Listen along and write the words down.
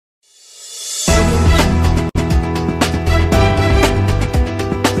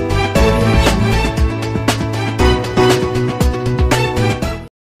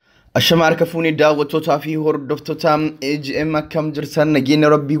Ashamarka kafuni daawwattoota fi hordoftoota AGM akkam jirtan nageenya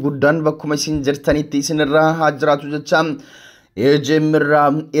rabbii guddaan bakkuma isin jirtanitti isinirraa haa jiraatu jecha AGM irraa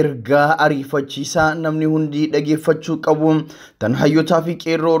ergaa ariifachiisaa namni hundi dhageeffachuu qabu tan hayyootaa fi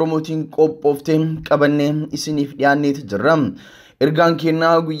qeerroo Oromootiin qophoofte qabannee isiniif dhiyaanneeti jirra. Ergaan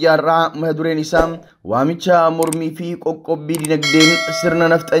kennaa guyyaarraa mata dureen isaa waamicha mormii fi qoqqobbii dinagdeen sirna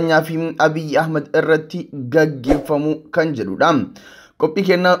nafxanyaa fi Abiy Ahmed irratti gaggeeffamu kan jedhudha. Qophii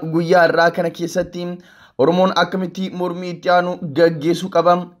kennaa guyyaarraa kana keessatti Oromoon akkamitti mormii itti aanu gaggeessuu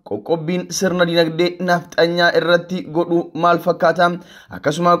qaba? Qoqqobbiin sirna dinagdee nafxanyaa irratti godhu maal fakkaata?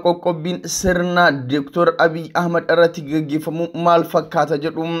 Akkasuma qoqqobbiin sirna Dr. Abiy Ahmed irratti gaggeeffamu maal fakkaata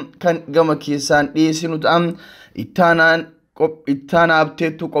jedhu kan gama keessaan dhiyeessinu ta'a. Ittaana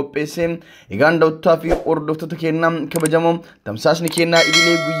abteettu qopheesse egaan daawwattoota fi hordoftoota keenyaa kabajamoo tamsaasni keenyaa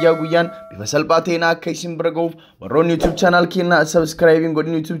idilee guyyaa guyyaan bifa salphaa ta'een akka isin bira ga'uuf warroonni YouTube channel keenyaa subscribing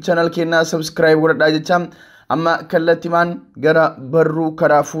godhin YouTube channel keenyaa subscribe godhadhaa jecha amma kallattimaan gara barruu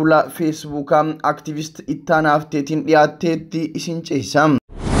karaa fuula Facebook activist ittaana abteetiin dhiyaatteetti isin ceesisa.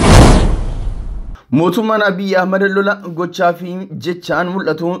 Mootummaan Abiy Ahmed lola gochaa fi jechaan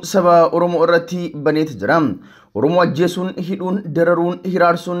mul'atu saba Oromoo irratti baneeti jira. Oromoo ajjeesuun hidhuun dararuun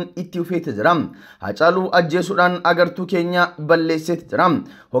hiraarsuun itti ufeeti jira. Hacaaluu ajjeesuudhaan agartuu keenya balleesseeti jira.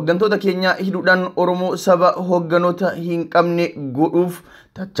 Hoggantoota keenya hidhuudhaan Oromoo saba hogganoota hin qabne godhuuf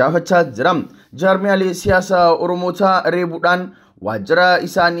tachaafachaa jira. Jaarmiyaalee siyaasaa Oromoota reebuudhaan waajjira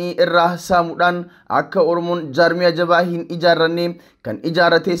isaanii irraa saamuudhaan akka Oromoon jaarmiyaa jabaa hin ijaarranne kan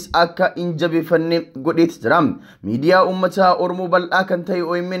ijaarates akka hin jabeeffanne godheeti jira. Miidiyaa uummataa Oromoo bal'aa kan ta'e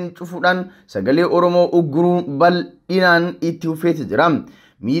OMN cufuudhaan sagalee Oromoo ugguruu bal'inaan itti ufeeti jira.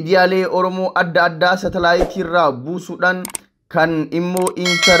 Miidiyaalee Oromoo adda addaa satellaayitii irraa buusuudhaan kan immoo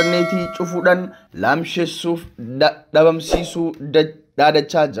intarneetii cufuudhaan laamsheessuuf dhabamsiisuu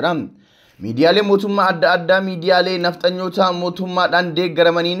dhaadachaa jira. Miidiyaalee mootummaa adda addaa miidiyaalee nafxanyoota mootummaadhaan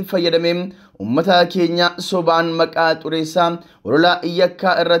deeggaramaniin fayyadamee uummata keenya sobaan maqaa xureessaa olola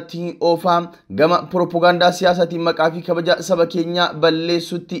yakkaa irratti oofaa gama propagaandaa siyaasaatiin maqaa fi kabaja saba keenya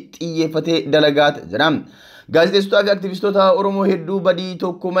balleessutti xiyyeeffatee dalagaa jira. Gaazexeessitoota fi aktivistoota Oromoo hedduu badii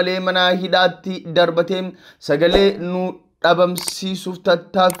tokko malee mana hidhaatti darbatee sagalee nu dhabamsiisuuf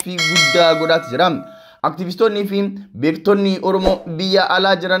tattaaffii guddaa godhaa jira. Aktivistoonni fi beektonni Oromoo biyya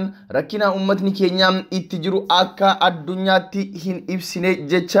alaa jiran rakkina uummatni keenya itti jiru akka addunyaatti hin ibsine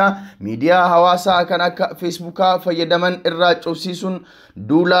jecha miidiyaa hawaasaa kan akka Feesbuukaa fayyadaman irraa cobsiisuun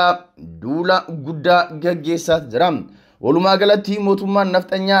duula guddaa gaggeessaa jira. Walumaa galatti mootummaan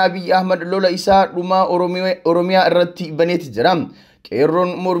nafxanyaa Abiy Ahmed lola isaa dhumaa Oromiyaa irratti baneeti jira.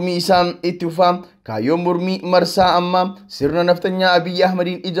 Qeerroon mormii isaa itti fufaa kaayyoon mormii marsaa amma sirna nafxanyaa Abiy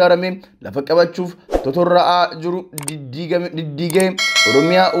Ahmediin ijaarame lafa qabachuuf totorra'aa jiru diddiigee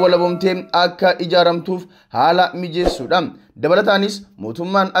Oromiyaa walabomtee akka ijaaramtuuf haala mijeessuudha. Dabalataanis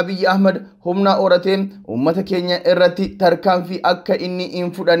mootummaan Abiy Ahmed humna horatee uummata keenya irratti tarkaanfii akka inni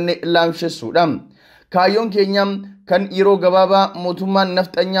hin fudhanne laamsheessuudha. Kaayyoon keenya kan yeroo gabaabaa mootummaan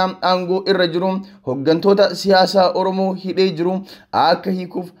nafxanyaa aangoo irra jiru hoggantoota siyaasaa Oromoo hidhee jiru akka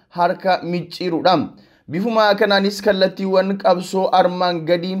hiikuuf harka micciiruudha. Bifuma kanaanis kallattiiwwan qabsoo armaan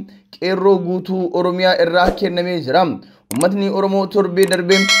gadii qeerroo guutuu Oromiyaa irraa kennamee jira. Uummatni Oromoo torbee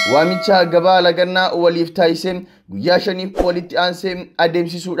darbee waamicha gabaa lagannaa waliif taasisee guyyaa 5 walitti aansee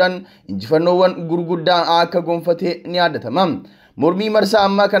adeemsisuudhaan injifannoowwan gurguddaa akka gonfatee ni yaadatama. Mormii marsaa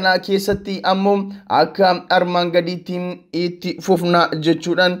ammaa kana keessatti ammoo akka armaan gadiitti itti fufna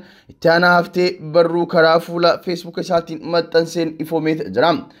jechuudhaan ittaana haftee barruu karaa fuula Facebook isaatiin maxxanseen ifoomee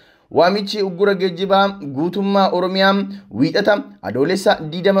jira. Waamichi uggura geejjibaa guutummaa Oromiyaa wiixata adoolessa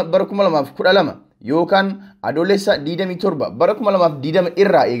 20 bara 2012 yookaan adoolessa 27 bara 2020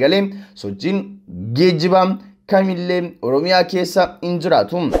 irraa eegalee sochiin geejjibaa kamillee Oromiyaa keessa hin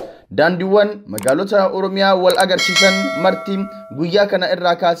jiraatu. Daandiiwwan magaalota Oromiyaa wal agarsiisan marti guyyaa kana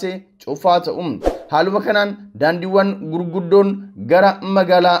irraa kaasee cufaa ta'u. Haaluma kanaan daandiiwwan gurguddoon gara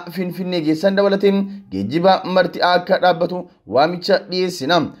magaalaa Finfinnee geessan dabalatee geejjiba marti akka dhaabbatu waamicha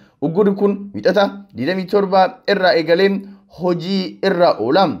dhiyeessina. Uggurri kun wiixata 27 irraa eegalee hojii irra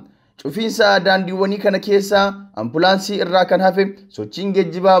oola. Cufiinsa daandiiwwanii kana keessa ambulaansii irraa kan hafe sochiin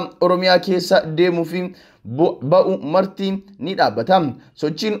geejjibaa Oromiyaa keessa deemuu fi ba'u marti ni dhaabbata.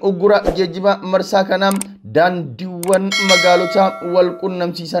 Sochiin uggura geejjibaa marsaa kana daandiiwwan magaalota wal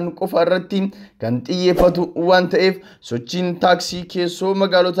qunnamsiisan qofa irratti kan xiyyeeffatu waan ta'eef sochiin taaksii keessoo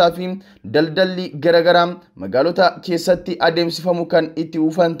magaalotaa fi daldalli garaagaraa magaalota keessatti adeemsifamu kan itti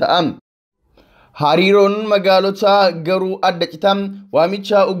fufan ta'a. Hariiroon magaalota garuu adda citaa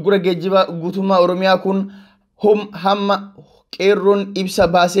waamicha uggura geejjibaa guutummaa Oromiyaa kun hamma qeerroon ibsa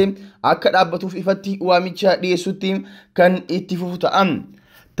baasee akka dhaabbatuuf ifatti waamicha dhiyeessutti kan itti fufu ta'a.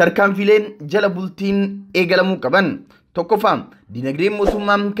 Tarkaanfileen jala bultiin eegalamuu qaban. Tokkoffaa dinagdeen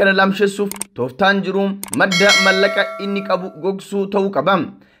mootummaa kana lamsheessuuf tooftaan jiru madda mallaqa inni qabu gogsuu ta'uu qaba.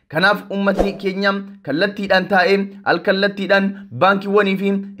 Kanaaf uummatni keenya kallattiidhaan taa'ee alkallattiidhaan baankiiwwanii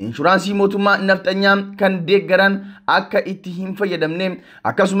fi inshuraansii mootummaa nafxanyaa kan deeggaran akka itti hin fayyadamne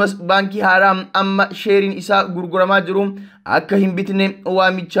akkasumas baankii haaraa amma sheeriin isaa gurguramaa jiru akka hin bitne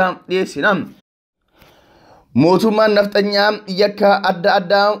waamicha dhiyeessina. Mootummaan nafxanyaa yakka adda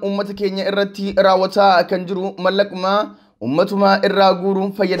addaa uummata keenya irratti raawwataa kan jiru mallaquma uummatuma irraa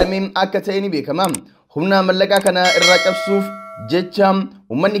guuruun fayyadamee akka ta'e ni beekama. Humna mallaqaa kana irraa cabsuuf jecha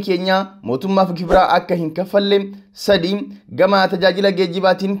uummanni keenya mootummaaf gibira akka hin kaffalle. 3 gama tajaajila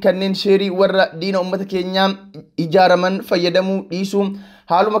geejjibaatiin kanneen sheerii warra diina uummata keenyaa ijaaraman fayyadamuu dhiisuu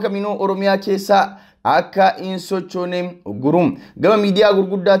haaluma kamiinuu Oromiyaa keessaa akka hin sochoone ugguru. Gama miidiyaa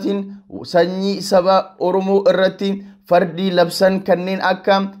gurguddaatiin sanyii saba Oromoo irratti fardii labsan kanneen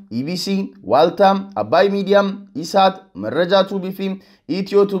akka EBC, Waaltaa, Abbaay Miidiyaa, Isaat, Marrajaa Tuubii fi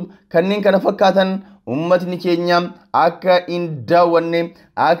Itiyootuub kanneen kana fakkaatan ummatni keenya akka hin daawwanne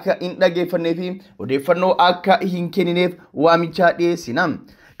akka hin dhageeffannee fi odeeffannoo akka hin kennineef waamicha dhiyeessina.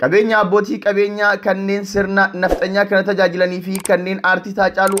 Qabeenya abbootii qabeenyaa kanneen sirna nafxanyaa kana tajaajilanii fi kanneen aartii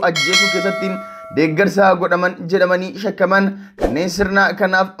Haacaaluu ajjeesuu keessatti deeggarsa godhaman jedhamanii shakkaman kanneen sirna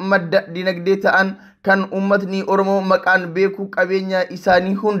kanaaf madda dinagdee ta'an kan ummatni Oromoo maqaan beeku qabeenya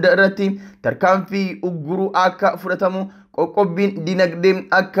isaanii hunda irratti tarkaanfii ugguruu akka fudhatamu qoqqobbiin dinagdee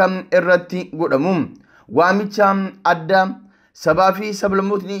akka irratti godhamu. Waamicha adda sabaa fi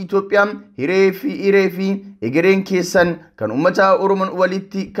sablammootni Itoophiyaa hiree fi egereen keessan kan ummata Oromoon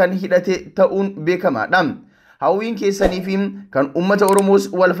walitti kan hidhate ta'uun beekamaadha. Hawwiin keessanii fi kan ummata Oromoos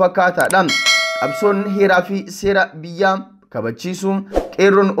wal fakkaataadha. Qabsoon heeraa fi seera biyyaa kabachiisuu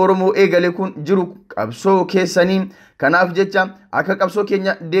qeerroon Oromoo eegale kun jiru qabsoo keessanii. Kanaaf jecha akka qabsoo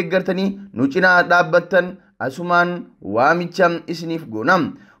keenya deeggartanii nu cinaa dhaabbattan asumaan waamicha isiniif goona.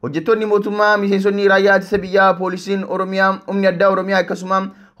 Hojjettoonni mootummaa miseensonni raayyaa ittisa biyyaa poolisiin Oromiyaa humni addaa Oromiyaa akkasuma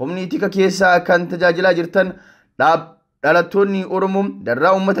humni tika keessaa kan tajaajilaa jirtan dhalattoonni Oromoo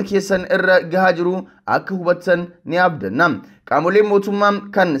darraa uummata keessan irra gahaa jiru akka hubattan ni abdanna. Qaamoleen mootummaa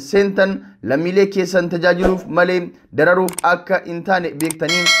kan seentan lammiilee keessan tajaajiluuf malee dararuuf akka hin taane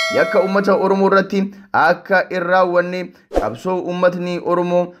beektanii yakka uummata Oromoo irratti akka hin raawwanne qabsoo uummatni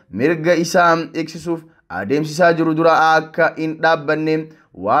Oromoo mirga isaa eegsisuuf adeemsisaa jiru dura akka hin dhaabbanne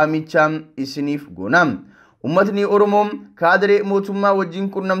waamicha isiniif goona. Uummatni Oromoo kaadiree mootummaa wajjin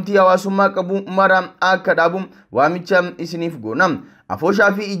qunnamtii hawaasummaa qabu mara akka dhaabu waamicha isiniif goona.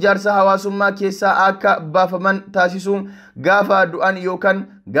 Afooshaa fi ijaarsa hawaasummaa keessaa akka baafaman taasisuu gaafa du'an yookaan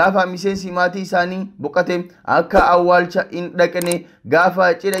gaafa miseensi maatii isaanii boqate akka awwaalcha hin dhaqne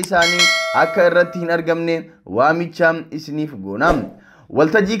gaafa cidha isaanii akka irratti hin argamne waamicha isiniif goona.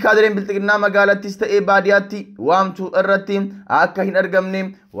 Waltajjii kaadireen bilxiqinnaa magaalattis ta'ee baadiyyaatti waamtu irratti akka hin argamne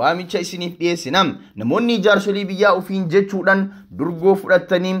waamicha isiniif dhiyeessina. Namoonni jaarsolii biyyaa ofiin jechuudhaan durgoo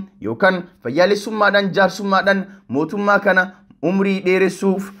fudhatanii yookaan fayyaalessummaadhaan jaarsummaadhaan mootummaa kana umrii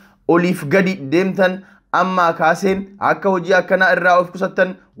dheeressuuf oliif gadi deemtan amma kaasee akka hojii akkanaa irraa of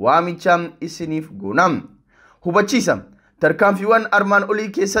qusattan waamicha isiniif goona. Hubachiisa. Tarkaanfiiwwan armaan olii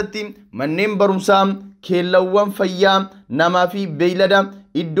keessatti manneen barumsaa, keellawwan fayyaa namaa fi beeylada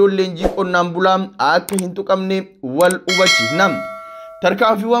iddoon leenjii qonnaan bulaa akka hin tuqamne wal hubachiifna.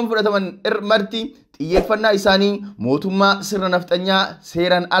 Tarkaanfiiwwan fudhataman marti xiyyeeffannaa isaanii mootummaa sirna nafxanyaa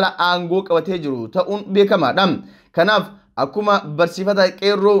seeraan ala aangoo qabatee jiru ta'uun beekamaadha. Kanaaf akkuma barsiifata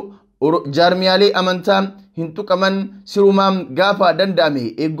qeerroo jaarmiyaalee amantaa hin tuqaman sirumaa gaafa danda'ame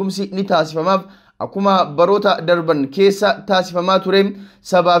eegumsi ni taasifamaaf. Akkuma baroota darban keessa taasifamaa ture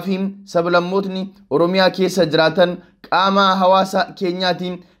sabaa fi sablammootni Oromiyaa keessa jiraatan qaama hawaasa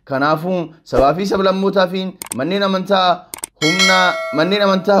keenyaatiin. Kanaafuu sabaa fi sablammootaa fi manneen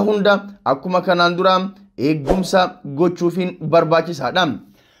amantaa hunda akkuma kanaan dura eegumsa gochuufiin barbaachisaadha.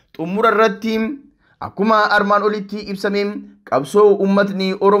 Xumura irratti akkuma armaan olitti ibsamee qabsoo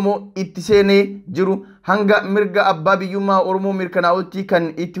uummatni Oromoo itti seenee jiru hanga mirga abbaa biyyummaa Oromoo mirkanaa'utti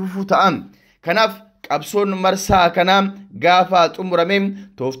kan itti fufu ta'a. Kanaaf qabsoon marsaa kana gaafa xumurame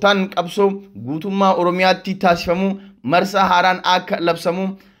tooftaan qabsoo guutummaa Oromiyaatti taasifamu marsaa haaraan akka labsamu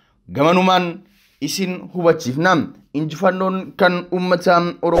gamanumaan isin hubachiifna. Injifannoon kan uummata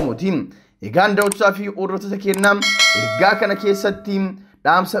Oromooti. Egaan daawwattoota fi hordoftoota keenya ergaa kana keessatti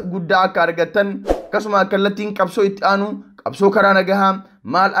dhaamsa guddaa akka argattan akkasuma kallattiin qabsoo itti aanu qabsoo karaa nagahaa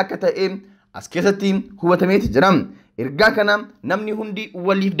maal akka ta'e as keessatti hubatameeti jira. Ergaa kana namni hundi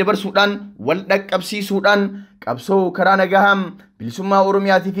waliif dabarsuudhaan wal dhaqqabsiisuudhaan qabsoo karaa nagaa bilisummaa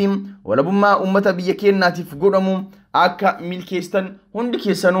Oromiyaatii fi walabummaa uummata biyya keenyaatiif godhamu akka milkeessan hundi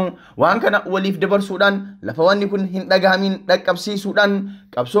keessanuu waan kana waliif dabarsuudhaan lafa wanni kun hin dhagahamin dhaqqabsiisuudhaan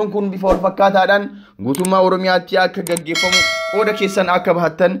qabsoon kun bifa wal fakkaataadhaan guutummaa Oromiyaatti akka gaggeeffamu qooda keessan akka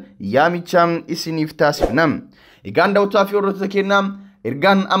bahattan yaamicha isiniif taasifna. Egaan daawwataa fi hordoftoota keenya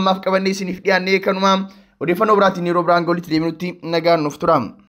ergaan ammaaf qabannee isiniif dhiyaannee kanuma odeeffannoo biraatiin yeroo biraan golitti deebinutti nagaan nuuf tura.